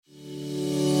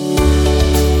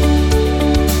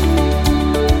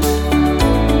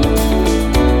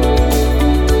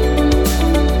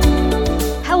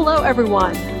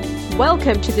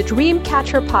Welcome to the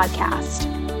Dreamcatcher Podcast,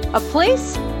 a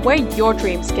place where your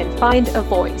dreams can find a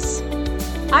voice.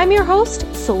 I'm your host,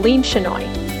 Celine Chenoy.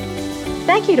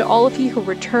 Thank you to all of you who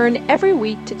return every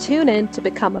week to tune in to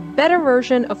become a better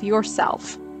version of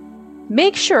yourself.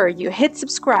 Make sure you hit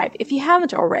subscribe if you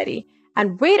haven't already,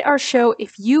 and rate our show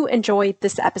if you enjoyed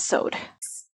this episode.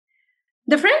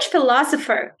 The French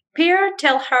philosopher Pierre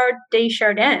Teilhard de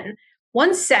Chardin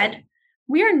once said,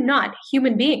 "We are not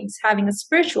human beings having a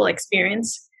spiritual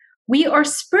experience. We are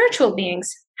spiritual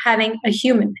beings having a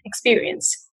human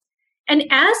experience." And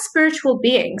as spiritual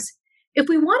beings, if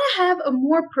we want to have a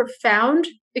more profound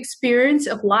experience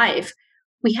of life,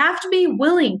 we have to be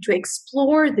willing to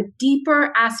explore the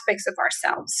deeper aspects of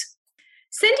ourselves.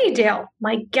 Cyndi Dale,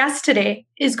 my guest today,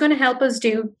 is going to help us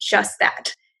do just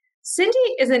that. Cyndi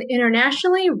is an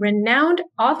internationally renowned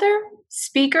author,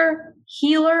 speaker,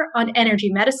 healer on energy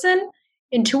medicine,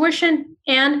 intuition,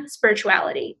 and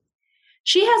spirituality.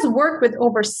 She has worked with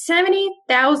over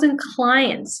 70,000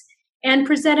 clients and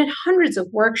presented hundreds of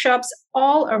workshops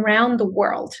all around the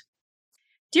world.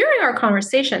 During our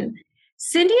conversation,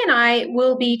 Cyndi and I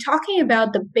will be talking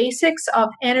about the basics of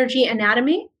energy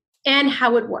anatomy and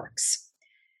how it works.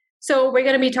 So we're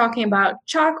going to be talking about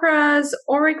chakras,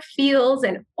 auric fields,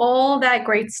 and all that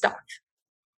great stuff.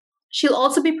 She'll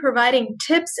also be providing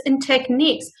tips and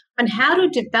techniques on how to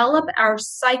develop our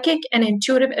psychic and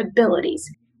intuitive abilities.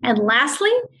 And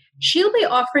lastly, she'll be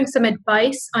offering some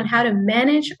advice on how to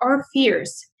manage our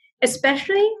fears,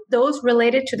 especially those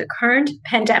related to the current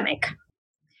pandemic.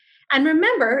 And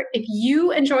remember, if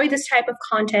you enjoy this type of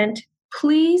content,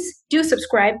 please do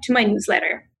subscribe to my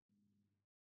newsletter.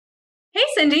 Hey,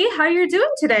 Cyndi, how are you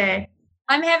doing today?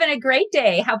 I'm having a great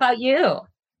day. How about you?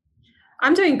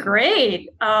 I'm doing great.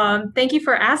 Thank you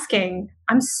for asking.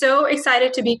 I'm so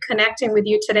excited to be connecting with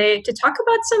you today to talk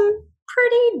about some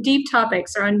pretty deep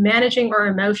topics around managing our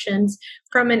emotions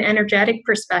from an energetic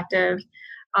perspective.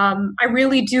 I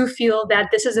really do feel that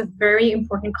this is a very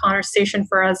important conversation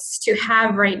for us to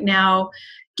have right now,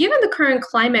 given the current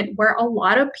climate where a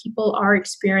lot of people are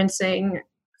experiencing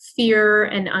fear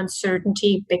and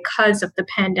uncertainty because of the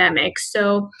pandemic.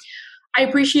 So I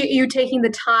appreciate you taking the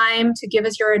time to give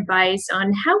us your advice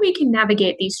on how we can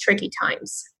navigate these tricky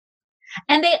times.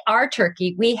 And they are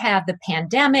tricky. We have the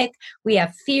pandemic, we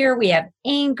have fear, we have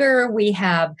anger, we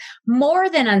have more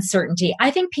than uncertainty.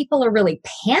 I think people are really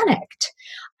panicked.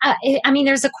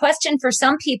 There's a question for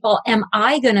some people, am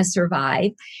I going to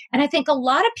survive? And I think a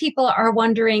lot of people are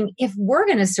wondering if we're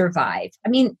going to survive.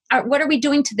 What are we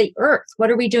doing to the earth?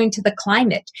 What are we doing to the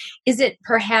climate? Is it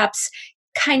perhaps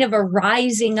kind of a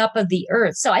rising up of the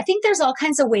earth? So I think there's all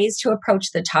kinds of ways to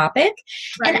approach the topic.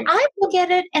 Right. And I look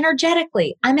at it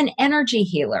energetically. I'm an energy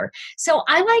healer. So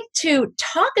I like to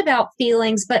talk about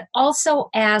feelings, but also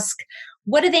ask,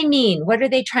 what do they mean? What are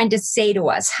they trying to say to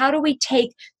us? How do we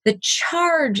take the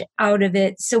charge out of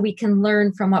it so we can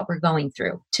learn from what we're going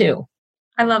through too?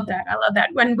 I love that.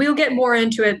 And we'll get more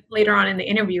into it later on in the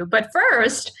interview. But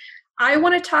first, I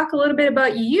want to talk a little bit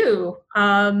about you.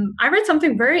 I read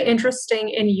something very interesting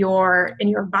in your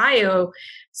bio.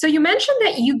 So you mentioned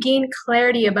that you gained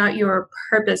clarity about your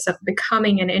purpose of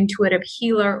becoming an intuitive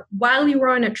healer while you were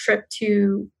on a trip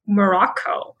to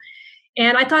Morocco.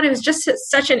 And I thought it was just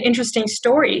such an interesting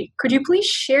story. Could you please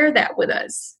share that with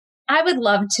us? I would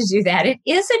love to do that. It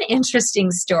is an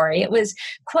interesting story. It was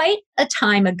quite a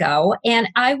time ago, and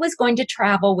I was going to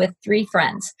travel with 3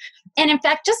 friends. And in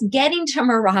fact, just getting to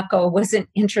Morocco was an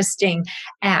interesting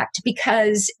act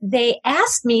because they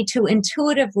asked me to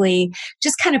intuitively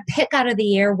just kind of pick out of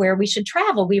the air where we should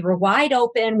travel. We were wide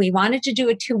open. We wanted to do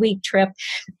a 2-week trip.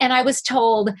 And I was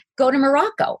told, go to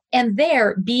Morocco and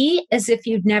there be as if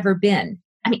you'd never been.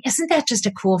 Isn't that just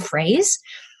a cool phrase?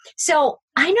 So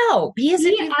I know, be as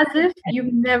if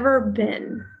you've never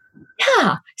been.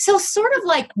 Yeah. So sort of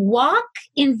like walk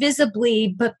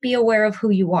invisibly, but be aware of who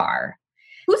you are.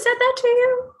 Who said that to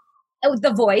you? Oh,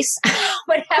 the voice.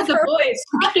 Whatever. The voice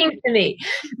speaking to me.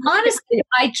 Honestly,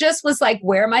 I just was like,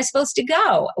 where am I supposed to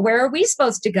go? Where are we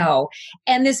supposed to go?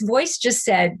 And this voice just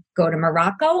said, go to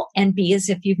Morocco and be as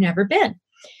if you've never been.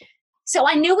 So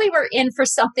I knew we were in for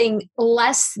something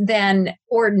less than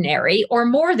ordinary or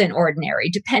more than ordinary,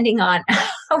 depending on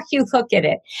how you look at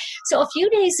it. So a few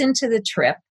days into the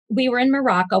trip, we were in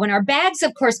Morocco and our bags,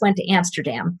 of course, went to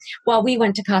Amsterdam while we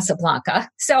went to Casablanca.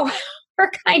 So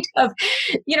we're kind of,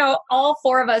 all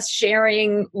 4 of us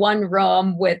sharing one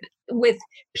room with with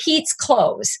Pete's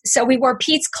clothes. So we wore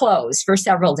Pete's clothes for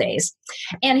several days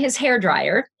and his hair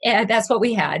dryer. And that's what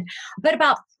we had. But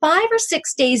about 5 or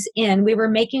 6 days in, we were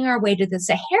making our way to the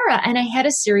Sahara and I had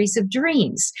a series of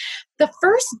dreams. The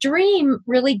first dream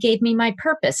really gave me my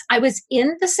purpose. I was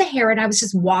in the Sahara and I was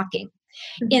just walking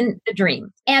in the dream.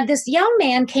 And this young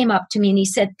man came up to me and he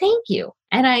said, "Thank you."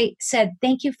 And I said,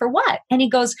 "Thank you for what?" And he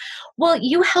goes, "Well,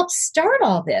 you helped start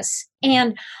all this."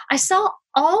 And I saw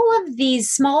all of these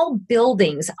small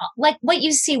buildings, like what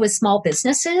you see with small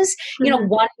businesses,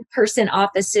 one person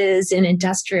offices and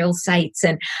industrial sites.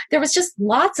 And there was just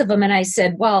lots of them. And I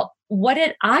said, "Well, what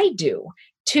did I do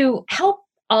to help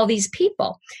all these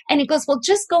people?" And he goes, "Well,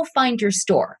 just go find your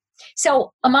store."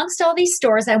 So amongst all these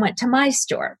stores, I went to my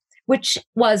store, which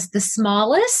was the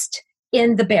smallest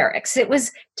in the barracks. It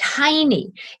was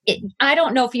tiny. I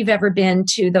don't know if you've ever been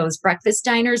to those breakfast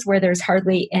diners where there's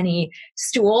hardly any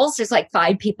stools. There's like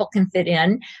 5 people can fit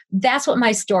in. That's what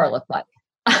my store looked like.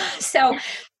 So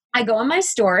I go in my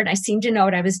store and I seemed to know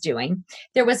what I was doing.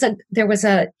 There was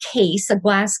a case, a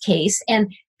glass case,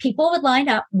 and people would line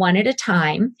up one at a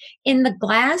time. In the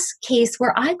glass case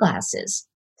were eyeglasses.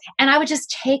 And I would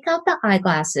just take out the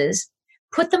eyeglasses,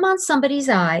 put them on somebody's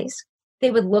eyes.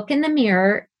 They would look in the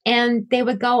mirror and they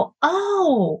would go,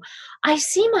 "Oh, I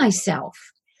see myself."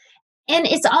 And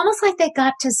it's almost like they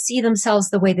got to see themselves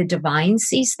the way the divine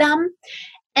sees them.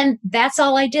 And that's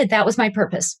all I did. That was my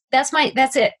purpose. That's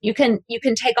it. You can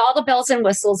take all the bells and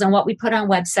whistles and what we put on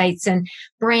websites and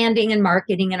branding and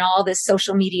marketing and all this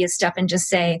social media stuff and just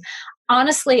say,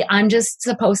 honestly, I'm just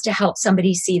supposed to help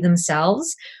somebody see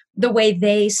themselves the way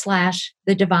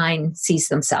the divine sees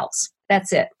themselves.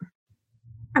 That's it.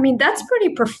 I mean, that's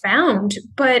pretty profound,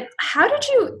 but how did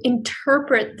you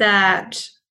interpret that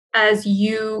as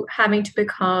you having to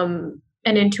become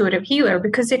an intuitive healer?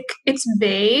 Because it's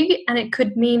vague and it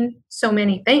could mean so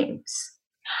many things.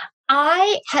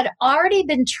 I had already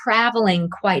been traveling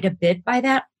quite a bit by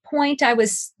that point. I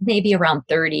was maybe around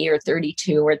 30 or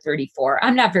 32 or 34.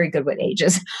 I'm not very good with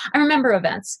ages. I remember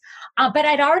events. But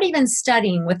I'd already been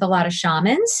studying with a lot of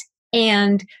shamans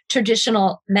and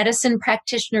traditional medicine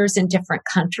practitioners in different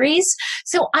countries.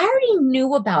 So I already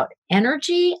knew about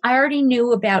energy. I already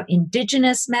knew about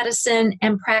indigenous medicine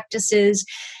and practices.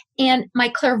 And my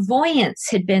clairvoyance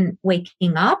had been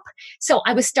waking up. So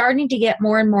I was starting to get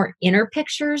more and more inner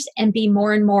pictures and be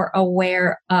more and more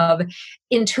aware of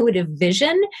intuitive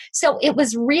vision. So it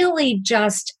was really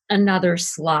just another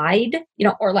slide,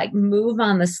 or like move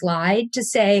on the slide to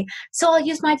say, so I'll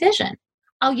use my vision.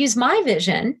 I'll use my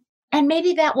vision. And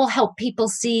maybe that will help people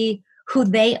see who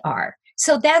they are.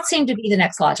 So that seemed to be the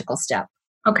next logical step.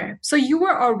 Okay. So you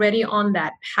were already on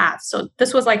that path. So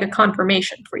this was like a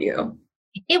confirmation for you.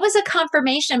 It was a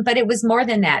confirmation, but it was more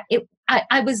than that.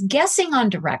 I was guessing on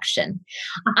direction.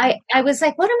 I was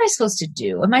like, what am I supposed to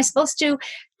do? Am I supposed to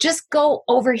just go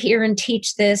over here and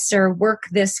teach this or work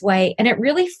this way? And it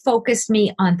really focused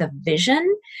me on the vision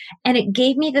and it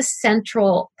gave me the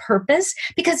central purpose,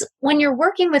 because when you're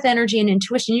working with energy and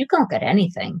intuition, you can look at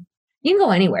anything. You can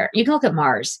go anywhere. You can look at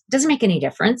Mars. It doesn't make any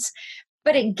difference.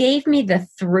 But it gave me the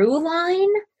through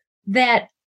line that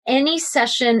any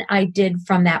session I did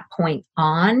from that point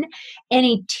on,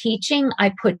 any teaching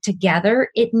I put together,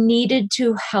 it needed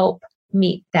to help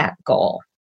meet that goal.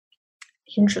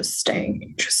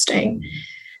 Interesting.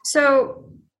 So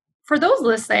for those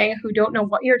listening who don't know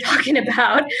what you're talking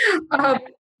about,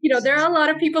 there are a lot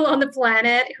of people on the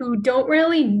planet who don't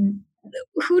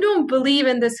believe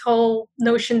in this whole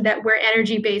notion that we're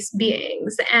energy-based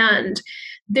beings, and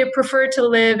they prefer to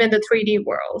live in the 3D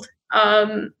world.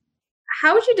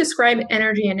 How would you describe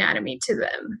energy anatomy to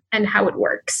them and how it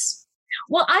works?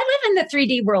 Well, I live in the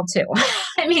 3D world too.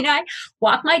 I mean, I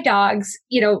walk my dogs,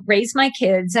 raise my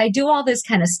kids. I do all this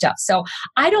kind of stuff. So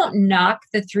I don't knock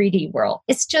the 3D world.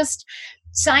 It's just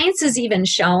science has even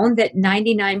shown that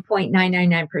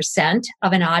 99.999%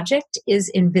 of an object is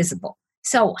invisible.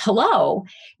 So, hello,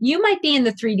 you might be in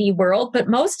the 3D world, but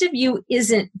most of you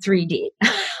isn't 3D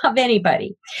of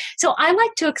anybody. So I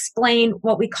like to explain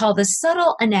what we call the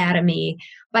subtle anatomy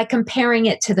by comparing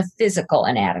it to the physical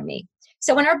anatomy.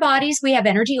 So in our bodies, we have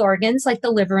energy organs like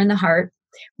the liver and the heart.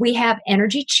 We have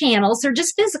energy channels. They're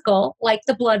just physical, like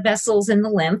the blood vessels and the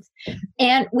lymph.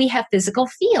 And we have physical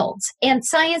fields. And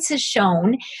science has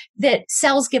shown that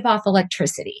cells give off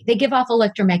electricity. They give off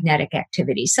electromagnetic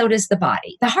activity. So does the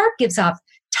body. The heart gives off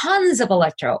tons of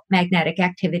electromagnetic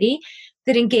activity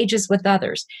that engages with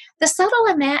others. The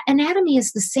subtle anatomy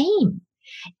is the same.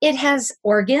 It has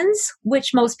organs,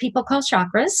 which most people call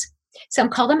chakras. Some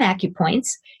call them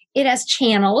acupoints. It has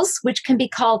channels, which can be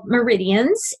called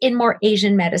meridians in more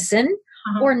Asian medicine,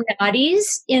 or nadis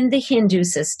in the Hindu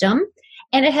system.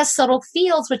 And it has subtle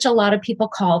fields, which a lot of people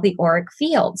call the auric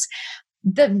fields.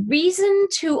 The reason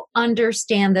to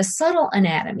understand the subtle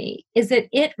anatomy is that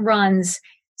it runs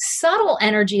subtle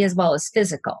energy as well as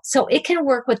physical. So it can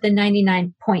work with the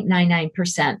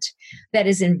 99.99% that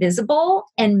is invisible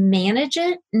and manage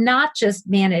it, not just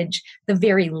manage the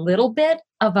very little bit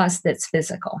of us that's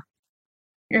physical.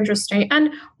 Interesting.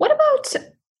 And what about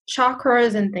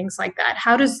chakras and things like that?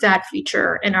 How does that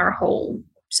feature in our whole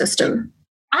system?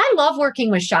 I love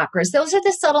working with chakras. Those are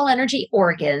the subtle energy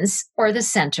organs or the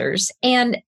centers.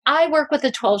 And I work with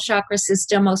the 12 chakra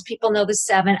system. Most people know the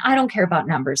 7. I don't care about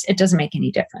numbers. It doesn't make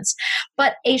any difference.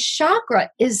 But a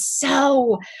chakra is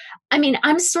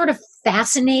I'm sort of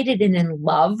fascinated and in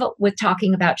love with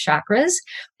talking about chakras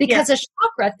because a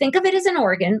chakra, think of it as an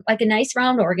organ, like a nice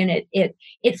round organ.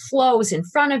 It flows in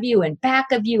front of you and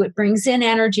back of you. It brings in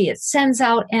energy. It sends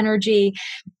out energy.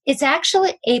 It's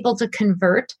actually able to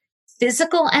convert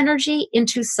physical energy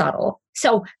into subtle.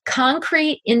 So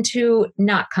concrete into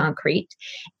not concrete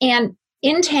and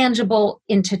intangible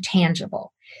into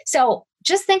tangible. So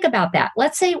just think about that.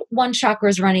 Let's say one chakra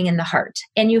is running in the heart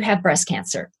and you have breast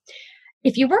cancer.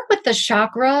 If you work with the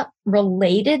chakra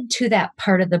related to that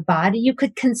part of the body, you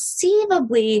could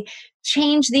conceivably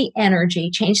change the energy,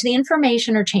 change the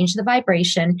information, or change the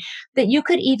vibration that you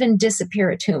could even disappear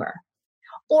a tumor.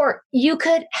 Or you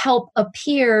could help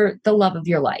appear the love of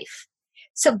your life.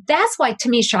 So that's why, to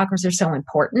me, chakras are so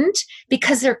important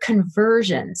because they're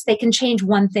conversions. They can change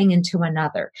one thing into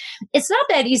another. It's not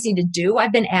that easy to do.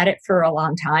 I've been at it for a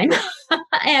long time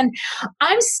and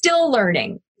I'm still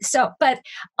learning. But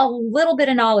a little bit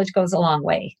of knowledge goes a long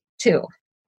way too.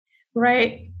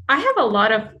 Right. I have a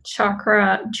lot of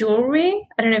chakra jewelry.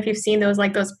 I don't know if you've seen those,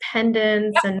 like those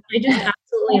pendants, and I just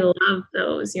absolutely love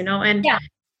those, and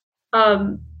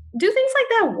do things like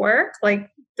that work? Like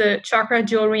the chakra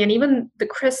jewelry and even the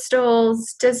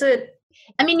crystals, does it?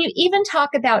 You even talk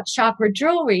about chakra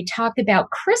jewelry, talk about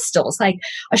crystals, like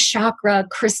a chakra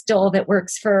crystal that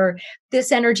works for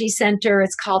this energy center.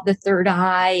 It's called the third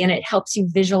eye and it helps you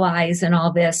visualize and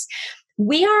all this.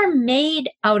 We are made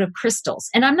out of crystals.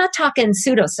 And I'm not talking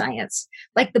pseudoscience.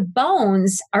 Like the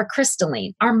bones are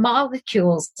crystalline. Our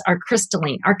molecules are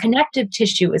crystalline. Our connective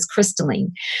tissue is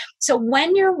crystalline. So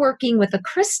when you're working with a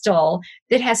crystal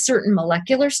that has certain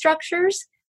molecular structures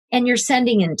and you're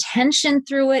sending intention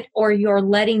through it, or you're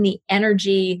letting the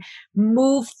energy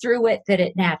move through it that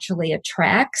it naturally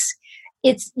attracts,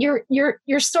 you're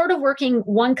sort of working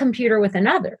one computer with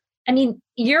another.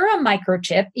 You're a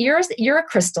microchip, you're a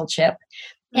crystal chip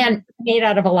and made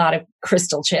out of a lot of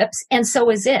crystal chips. And so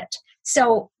is it.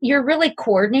 So you're really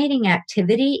coordinating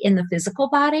activity in the physical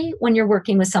body when you're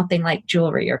working with something like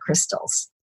jewelry or crystals.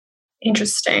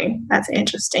 Interesting. That's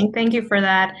interesting. Thank you for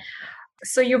that.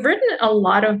 So you've written a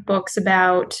lot of books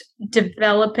about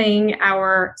developing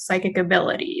our psychic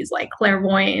abilities like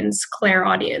clairvoyance,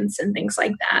 clairaudience, and things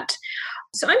like that.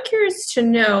 So I'm curious to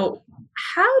know,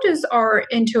 how does our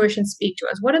intuition speak to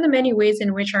us? What are the many ways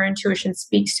in which our intuition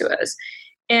speaks to us?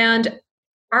 And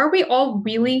are we all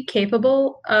really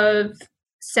capable of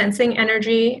sensing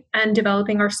energy and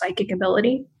developing our psychic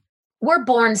ability? We're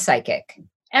born psychic.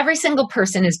 Every single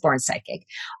person is born psychic.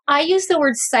 I use the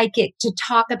word psychic to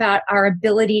talk about our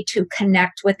ability to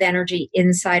connect with energy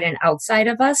inside and outside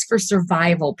of us for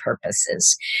survival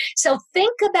purposes. So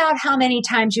think about how many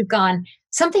times you've gone,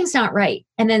 something's not right,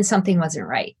 and then something wasn't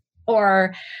right.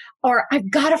 Or I've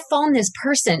got to phone this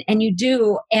person, and you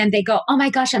do, and they go, oh my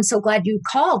gosh, I'm so glad you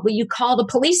called. Will you call the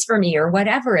police for me, or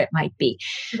whatever it might be?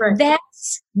 Right.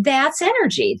 That's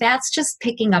energy. That's just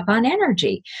picking up on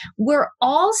energy. We're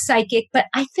all psychic, but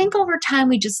I think over time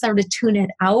we just sort of tune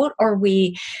it out, or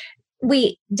we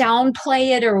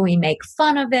downplay it, or we make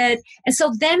fun of it. And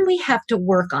so then we have to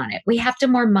work on it. We have to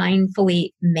more mindfully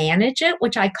manage it,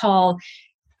 which I call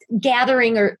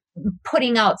gathering or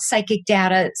putting out psychic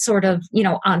data sort of,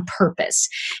 on purpose.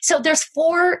 So there's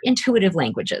 4 intuitive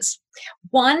languages.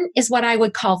 One is what I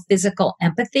would call physical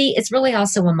empathy. It's really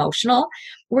also emotional,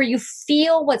 where you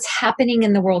feel what's happening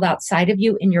in the world outside of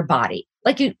you in your body.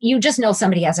 Like you just know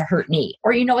somebody has a hurt knee,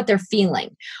 or you know what they're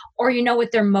feeling, or you know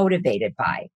what they're motivated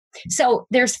by. So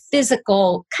there's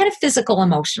physical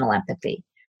emotional empathy.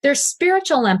 There's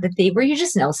spiritual empathy, where you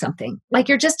just know something, like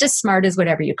you're just as smart as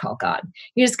whatever you call God.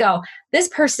 You just go, this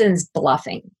person's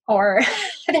bluffing, or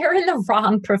they're in the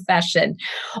wrong profession,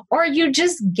 or you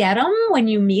just get them when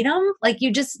you meet them. Like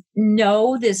you just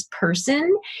know this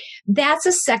person. That's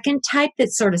a second type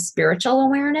that's sort of spiritual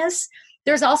awareness.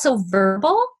 There's also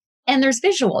verbal. and there's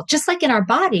visual. Just like in our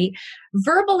body,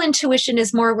 verbal intuition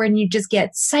is more when you just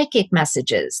get psychic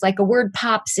messages, like a word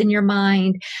pops in your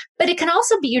mind. But it can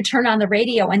also be you turn on the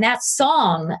radio and that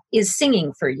song is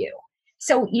singing for you.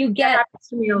 So you get, happens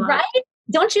to me a lot. right?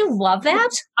 Don't you love that?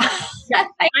 Yeah,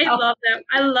 I love that.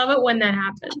 I love it when that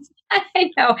happens. I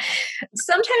know.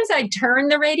 Sometimes I turn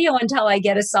the radio until I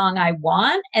get a song I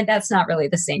want, and that's not really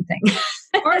the same thing.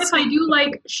 Or if I do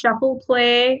like shuffle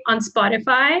play on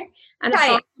Spotify and a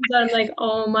song comes out, I'm like,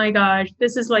 oh my gosh,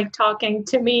 this is like talking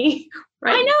to me.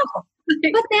 Right? I know.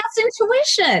 But that's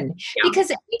intuition,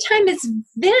 because anytime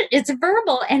it's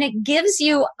verbal and it gives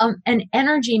you an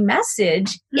energy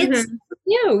message, it's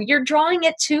you. You're drawing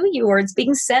it to you, or it's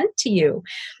being sent to you.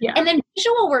 Yeah. And then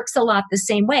visual works a lot the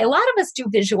same way. A lot of us do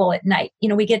visual at night. You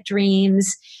know, we get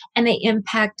dreams and they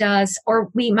impact us, or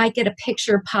we might get a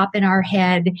picture pop in our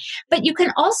head. But you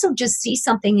can also just see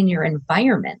something in your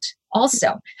environment.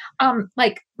 Also,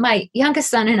 like my youngest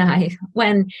son and I,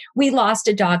 when we lost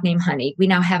a dog named Honey, we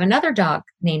now have another dog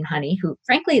named Honey, who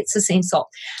frankly, it's the same soul.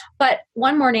 But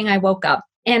one morning I woke up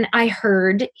and I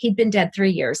heard, he'd been dead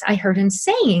 3 years. I heard him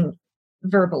saying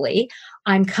verbally,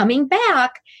 I'm coming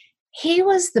back. He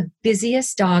was the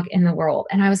busiest dog in the world.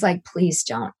 And I was like, please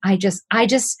don't. I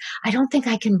don't think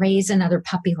I can raise another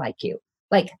puppy like you,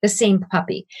 like the same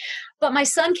puppy. But my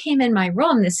son came in my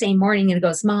room the same morning and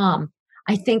goes, Mom,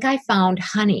 I think I found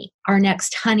Honey, our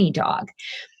next Honey dog.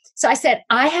 So I said,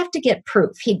 I have to get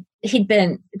proof. He'd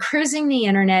been cruising the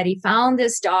internet. He found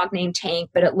this dog named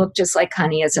Tank, but it looked just like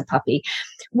Honey as a puppy.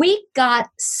 We got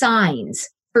signs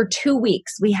for 2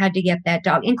 weeks. We had to get that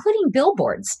dog, including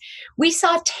billboards. We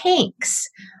saw tanks,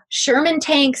 Sherman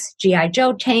tanks, G.I.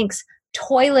 Joe tanks,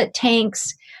 toilet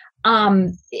tanks,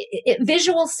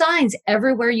 visual signs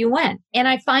everywhere you went. And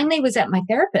I finally was at my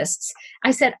therapist's.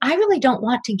 I said, I really don't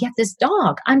want to get this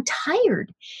dog. I'm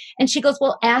tired. And she goes,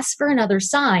 well, ask for another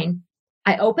sign.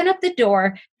 I open up the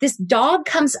door. This dog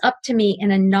comes up to me in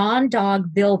a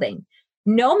non-dog building,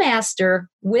 no master,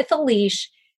 with a leash,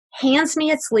 hands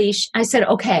me its leash. I said,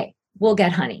 okay, we'll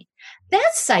get Honey.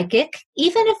 That's psychic.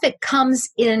 Even if it comes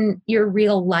in your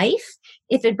real life,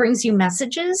 if it brings you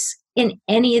messages in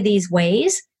any of these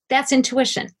ways, that's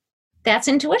intuition. That's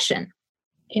intuition.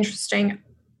 Interesting.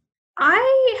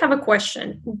 I have a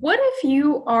question. What if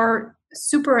you are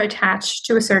super attached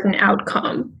to a certain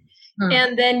outcome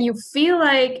and then you feel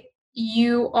like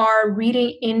you are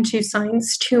reading into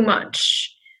signs too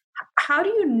much? How do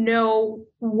you know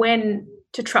when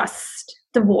to trust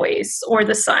the voice or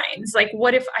the signs? Like,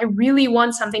 what if I really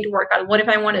want something to work out? What if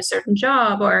I want a certain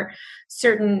job or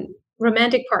certain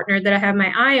romantic partner that I have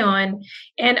my eye on,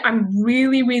 and I'm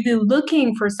really, really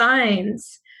looking for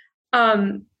signs?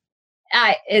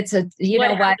 It's a, you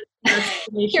know what?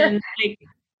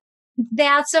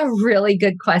 That's a really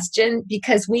good question,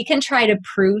 because we can try to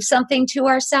prove something to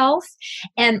ourselves.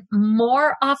 And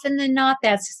more often than not,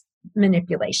 that's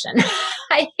manipulation.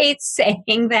 I hate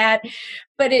saying that,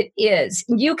 but it is.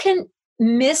 You can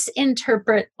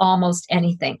misinterpret almost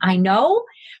anything. I know,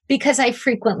 because I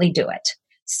frequently do it.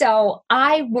 So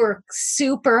I work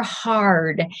super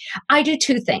hard. I do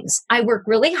two things. I work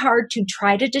really hard to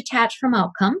try to detach from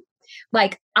outcome.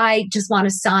 Like, I just want to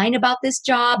sign about this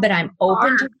job, but I'm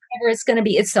open to whatever it's going to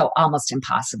be. It's so almost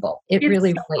impossible. It's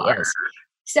really is.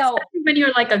 So especially when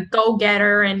you're like a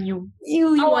go-getter and you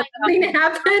want something to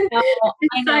happen,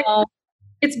 I know.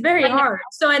 It's very hard.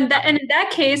 So in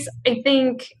that case, I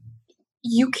think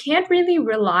you can't really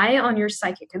rely on your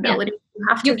psychic ability. You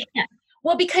have to. You can't.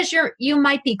 Well, because you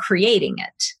might be creating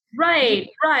it. Right.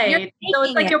 So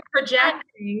it's like you're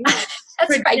projecting.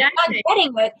 That's right. You're not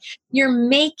getting it. You're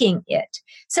making it.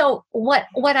 So what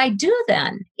I do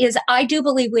then is, I do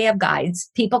believe we have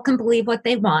guides. People can believe what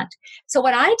they want. So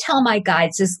what I tell my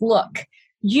guides is, look,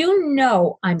 you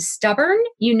know I'm stubborn.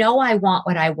 You know I want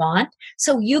what I want.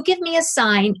 So you give me a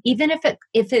sign, even if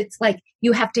it's like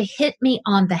you have to hit me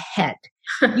on the head.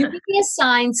 You give me a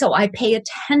sign so I pay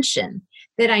attention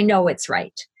that I know it's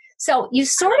right. So you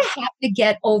sort of have to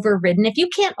get overridden. If you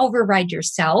can't override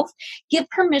yourself, give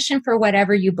permission for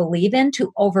whatever you believe in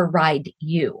to override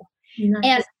you. Nice.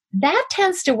 And that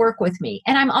tends to work with me.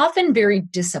 And I'm often very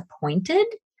disappointed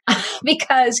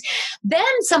because then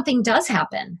something does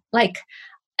happen. Like,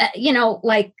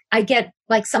 like I get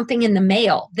like something in the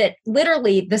mail that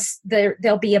literally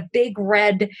there'll be a big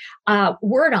red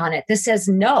word on it that says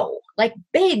no, like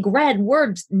big red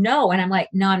words, no. And I'm like,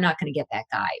 no, I'm not going to get that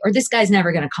guy, or this guy's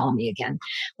never going to call me again.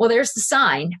 Well, there's the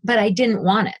sign, but I didn't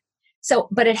want it. So,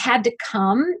 but it had to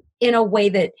come in a way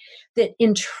that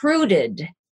intruded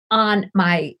on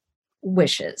my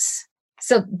wishes.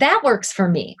 So that works for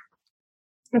me.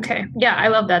 Okay. Yeah, I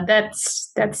love that.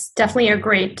 That's definitely a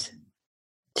great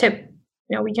tip,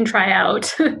 we can try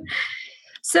out.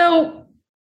 So,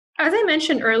 as I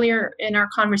mentioned earlier in our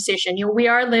conversation, we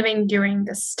are living during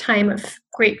this time of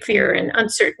great fear and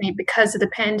uncertainty because of the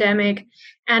pandemic,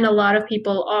 and a lot of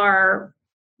people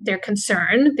they're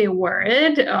concerned, they're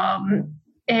worried,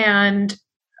 and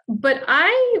but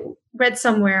I read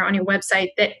somewhere on your website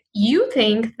that you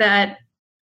think that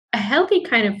a healthy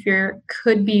kind of fear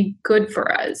could be good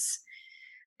for us.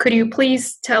 Could you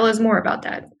please tell us more about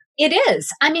that? It is.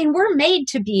 I mean, we're made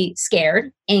to be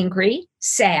scared, angry,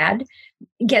 sad,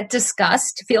 get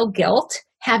disgust, feel guilt,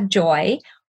 have joy.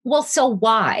 Well, so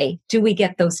why do we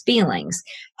get those feelings?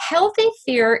 Healthy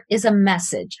fear is a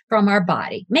message from our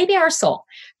body, maybe our soul,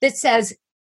 that says,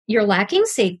 you're lacking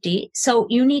safety, so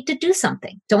you need to do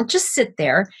something. Don't just sit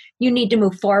there. You need to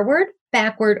move forward,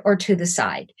 backward, or to the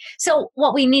side. So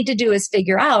what we need to do is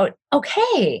figure out,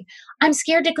 okay, I'm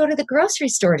scared to go to the grocery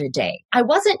store today. I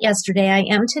wasn't yesterday, I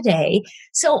am today.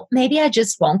 So maybe I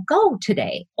just won't go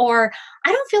today. Or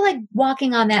I don't feel like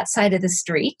walking on that side of the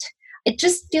street. It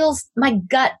just feels my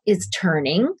gut is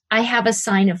turning. I have a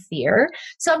sign of fear.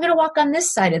 So I'm going to walk on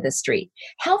this side of the street.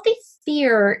 Healthy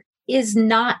fear is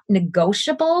not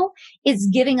negotiable. It's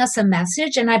giving us a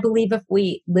message. And I believe if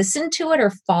we listen to it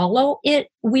or follow it,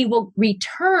 we will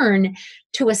return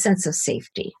to a sense of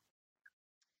safety.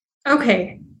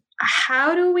 Okay.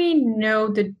 How do we know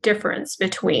the difference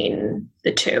between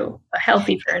the two, a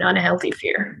healthy fear and unhealthy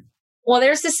fear? Well,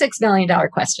 there's the $6 million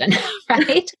question,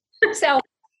 right? So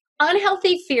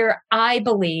unhealthy fear, I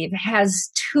believe, has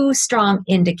two strong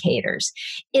indicators.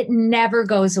 It never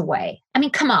goes away. I mean,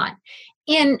 come on.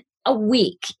 In a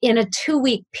week, in a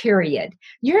 2-week period,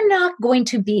 you're not going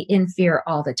to be in fear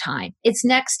all the time. It's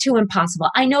next to impossible.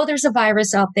 I know there's a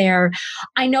virus out there.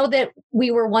 I know that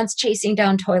we were once chasing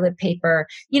down toilet paper.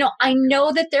 I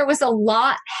know that there was a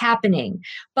lot happening,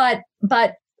 but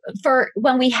for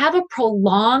when we have a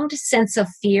prolonged sense of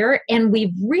fear and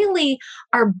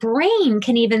our brain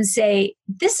can even say,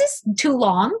 this is too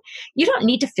long. You don't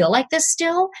need to feel like this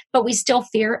still, but we still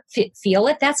feel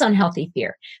it. That's unhealthy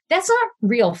fear. That's not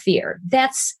real fear.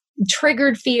 That's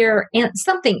triggered fear and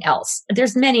something else.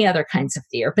 There's many other kinds of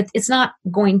fear, but it's not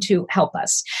going to help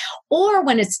us. Or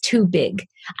when it's too big.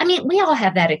 I mean, we all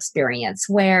have that experience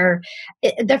where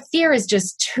the fear is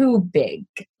just too big.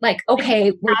 Like,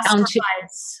 okay, we're down to...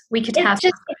 We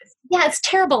catastrophize. It's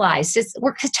terribilized.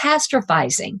 We're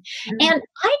catastrophizing. Mm-hmm. And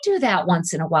I do that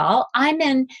once in a while. I'm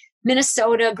in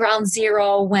Minnesota, ground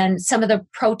zero, when some of the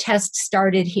protests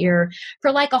started here for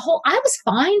I was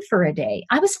fine for a day.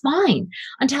 I was fine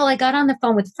until I got on the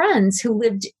phone with friends who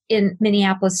lived in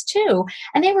Minneapolis too,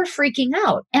 and they were freaking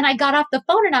out. And I got off the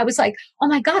phone and I was like, oh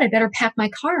my God, I better pack my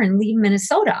car and leave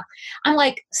Minnesota. I'm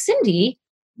like, Cyndi,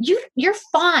 you're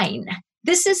fine.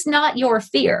 This is not your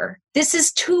fear. This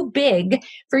is too big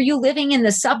for you living in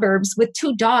the suburbs with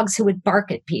 2 dogs who would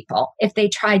bark at people if they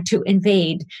tried to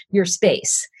invade your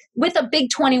space, with a big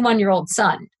 21-year-old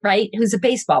son, right, who's a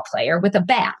baseball player with a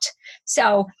bat.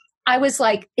 So I was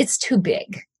like, it's too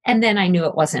big. And then I knew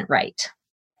it wasn't right.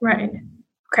 Right.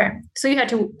 Okay. So you had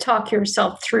to talk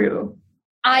yourself through.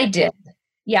 I did.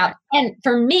 Yeah. And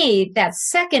for me, that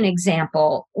second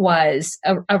example was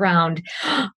around,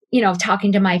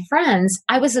 talking to my friends.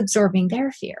 I was absorbing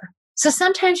their fear. So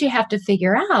sometimes you have to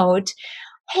figure out,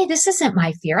 hey, this isn't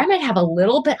my fear. I might have a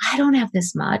little, but I don't have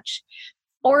this much.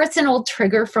 Or it's an old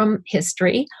trigger from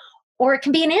history, or it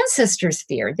can be an ancestor's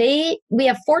fear. We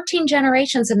have 14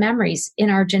 generations of memories in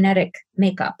our genetic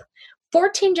makeup.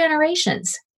 14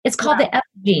 generations. It's called the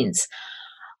epigenes.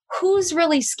 Who's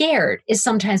really scared is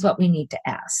sometimes what we need to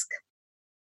ask.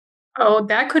 Oh,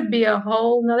 that could be a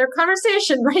whole nother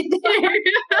conversation right there.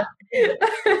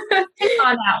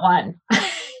 On that one.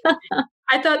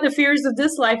 I thought the fears of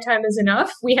this lifetime is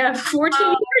enough. We have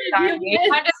 14 years.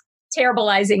 I'm just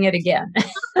terribilizing it again.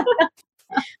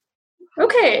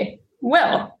 Okay.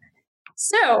 Well,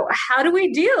 so how do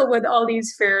we deal with all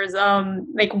these fears?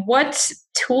 What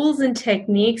tools and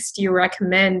techniques do you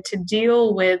recommend to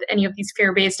deal with any of these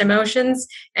fear-based emotions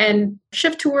and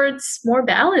shift towards more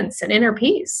balance and inner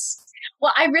peace?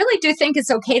 Well, I really do think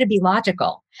it's okay to be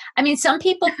logical. I mean, some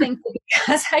people think that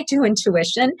because I do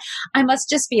intuition, I must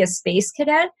just be a space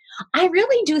cadet. I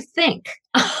really do think.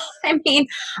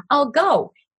 I'll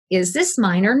go, is this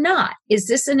mine or not? Is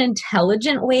this an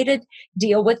intelligent way to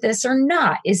deal with this or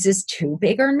not? Is this too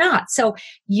big or not? So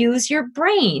use your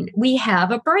brain. We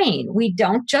have a brain. We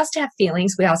don't just have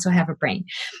feelings. We also have a brain.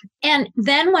 And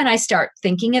then when I start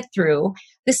thinking it through,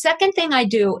 the second thing I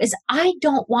do is I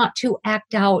don't want to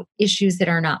act out issues that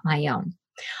are not my own.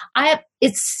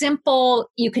 It's simple.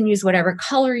 You can use whatever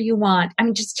color you want. I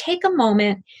mean, just take a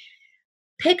moment,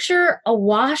 picture a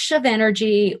wash of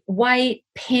energy, white,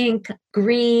 pink,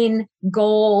 green,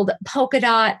 gold, polka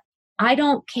dot. I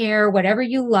don't care, whatever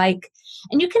you like.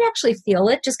 And you can actually feel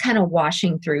it just kind of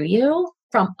washing through you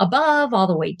from above all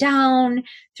the way down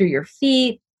through your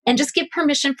feet, and just give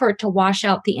permission for it to wash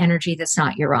out the energy that's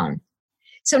not your own.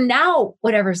 So now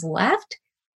whatever's left,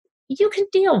 you can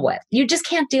deal with. You just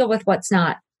can't deal with what's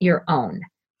not your own.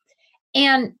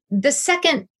 And the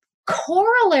second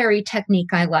corollary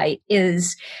technique I like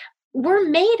is, we're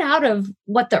made out of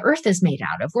what the earth is made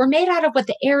out of. We're made out of what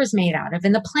the air is made out of,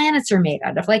 and the planets are made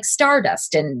out of, like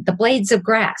stardust and the blades of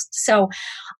grass. So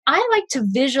I like to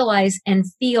visualize and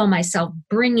feel myself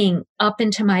bringing up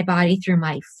into my body through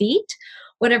my feet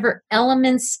whatever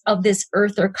elements of this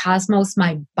earth or cosmos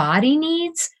my body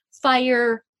needs: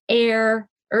 fire, air,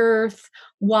 earth,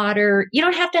 water. You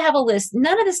don't have to have a list.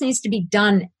 None of this needs to be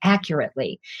done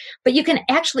accurately, but you can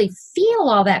actually feel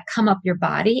all that come up your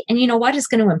body. And you know what? It's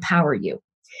going to empower you.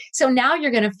 So now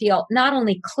you're going to feel not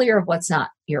only clear of what's not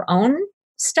your own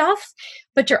stuff,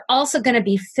 but you're also going to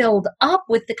be filled up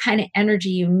with the kind of energy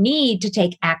you need to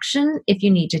take action if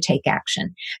you need to take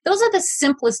action. Those are the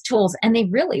simplest tools, and they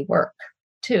really work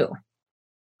too.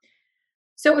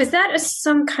 So is that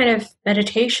some kind of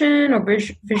meditation or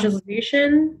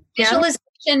visualization? Visualization,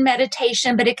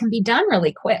 meditation, but it can be done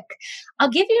really quick.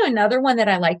 I'll give you another one that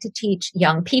I like to teach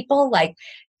young people, like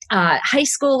high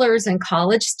schoolers and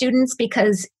college students,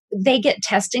 because they get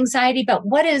test anxiety. But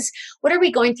what are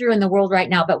we going through in the world right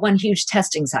now but one huge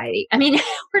test anxiety? I mean,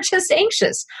 we're just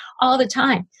anxious all the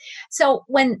time. So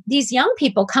when these young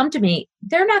people come to me,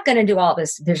 they're not going to do all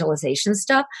this visualization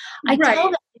stuff. I tell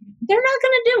them they're not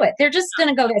going to do it. They're just going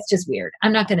to go, that's just weird.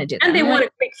 I'm not going to do that. And they want a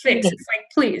quick fix. It's like,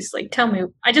 please, like, tell me,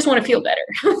 I just want to feel better.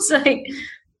 It's like,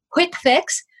 quick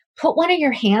fix. Put one of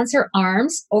your hands or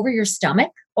arms over your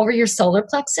stomach, over your solar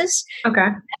plexus. Okay.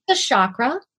 That's a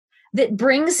chakra that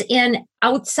brings in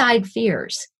outside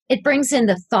fears. It brings in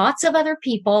the thoughts of other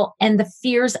people and the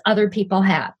fears other people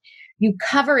have. You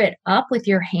cover it up with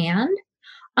your hand.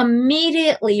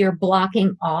 Immediately you're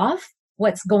blocking off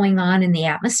what's going on in the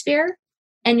atmosphere,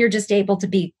 and you're just able to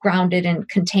be grounded and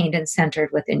contained and centered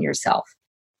within yourself.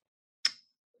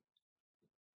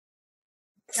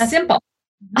 That's simple.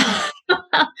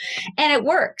 And it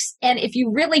works. And if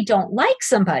you really don't like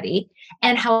somebody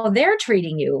and how they're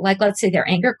treating you, like let's say their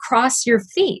anger, cross your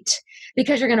feet,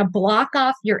 because you're going to block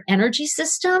off your energy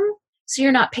system so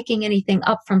you're not picking anything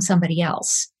up from somebody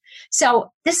else.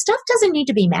 So this stuff doesn't need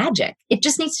to be magic. It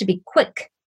just needs to be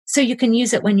quick so you can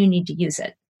use it when you need to use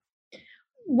it.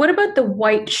 What about the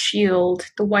white shield,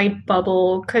 the white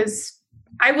bubble? Because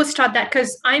I was taught that,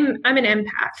 because I'm an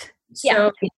empath.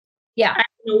 So yeah. I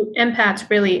know empaths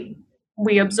really,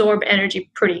 we absorb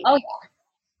energy pretty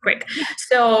quick.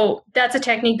 So that's a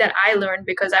technique that I learned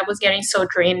because I was getting so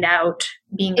drained out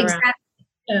being around.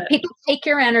 People take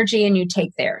your energy and you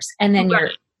take theirs, and then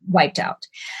you're wiped out.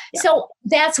 Yeah. So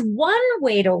that's one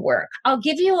way to work. I'll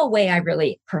give you a way I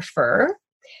really prefer.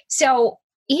 So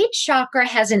each chakra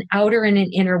has an outer and an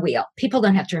inner wheel. People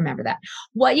don't have to remember that.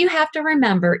 What you have to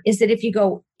remember is that if you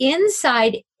go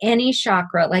inside any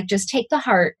chakra, like just take the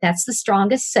heart, that's the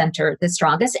strongest center, the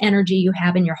strongest energy you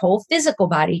have in your whole physical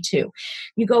body too.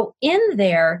 You go in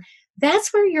there,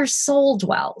 that's where your soul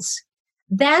dwells.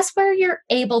 That's where you're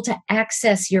able to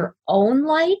access your own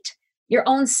light, your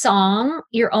own song,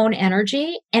 your own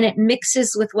energy, and it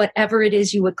mixes with whatever it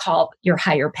is you would call your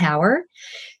higher power.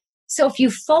 So if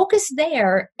you focus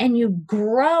there and you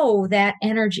grow that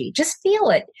energy, just feel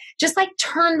it, just like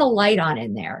turn the light on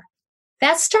in there.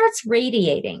 That starts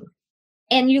radiating,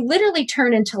 and you literally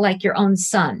turn into like your own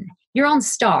sun, your own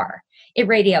star. It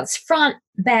radiates front,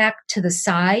 back, to the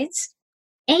sides.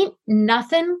 Ain't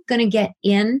nothing going to get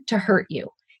in to hurt you.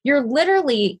 You're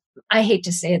literally, I hate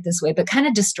to say it this way, but kind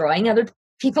of destroying other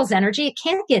people's energy. It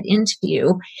can't get into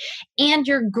you, and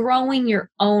you're growing your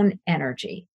own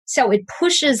energy. So it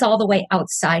pushes all the way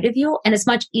outside of you, and it's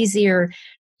much easier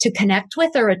to connect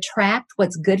with or attract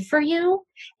what's good for you.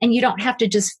 And you don't have to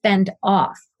just fend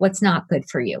off what's not good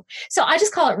for you. So I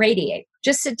just call it radiate.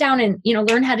 Just sit down and,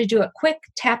 learn how to do it quick.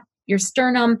 Tap your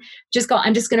sternum. Just go,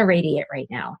 I'm just going to radiate right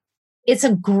now. It's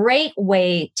a great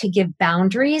way to give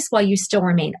boundaries while you still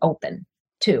remain open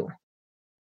too.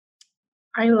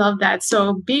 I love that.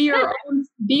 So be your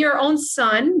own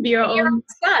sun, be your own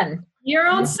sun. Your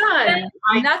own sun.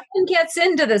 Nothing gets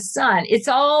into the sun. It's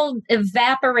all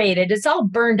evaporated. It's all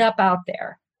burned up out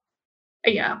there.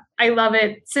 Yeah, I love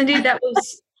it. Cyndi, that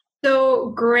was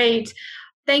so great.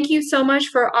 Thank you so much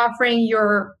for offering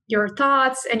your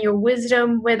thoughts and your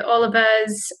wisdom with all of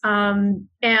us.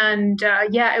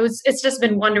 It's just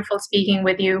been wonderful speaking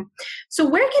with you. So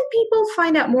where can people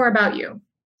find out more about you?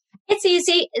 It's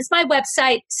easy. It's my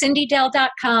website,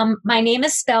 cindydale.com. My name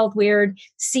is spelled weird,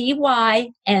 Cyndi.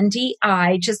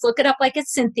 Just look it up like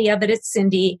it's Cynthia, but it's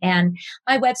Cyndi. And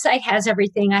my website has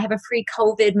everything. I have a free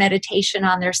COVID meditation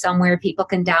on there somewhere people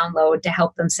can download to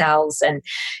help themselves. And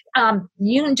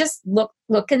you can just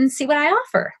look and see what I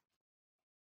offer.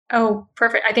 Oh,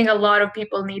 perfect. I think a lot of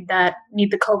people need the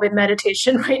COVID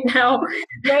meditation right now.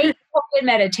 Great COVID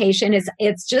meditation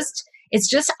it's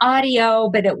just audio,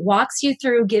 but it walks you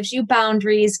through, gives you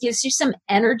boundaries, gives you some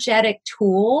energetic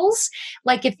tools.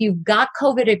 Like if you've got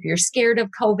COVID, if you're scared of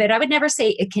COVID, I would never say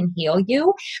it can heal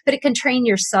you, but it can train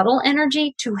your subtle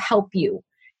energy to help you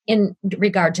in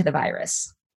regard to the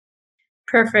virus.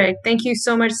 Perfect. Thank you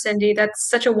so much, Cyndi. That's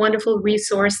such a wonderful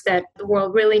resource that the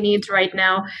world really needs right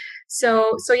now.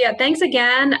 So yeah, thanks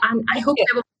again. I hope you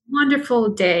have a wonderful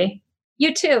day.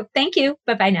 You too. Thank you.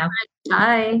 Bye-bye now.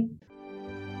 Bye.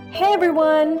 Hey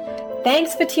everyone!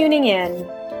 Thanks for tuning in.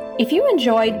 If you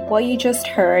enjoyed what you just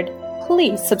heard,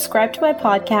 please subscribe to my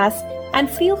podcast and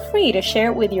feel free to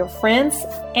share it with your friends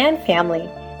and family.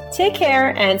 Take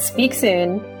care and speak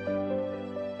soon.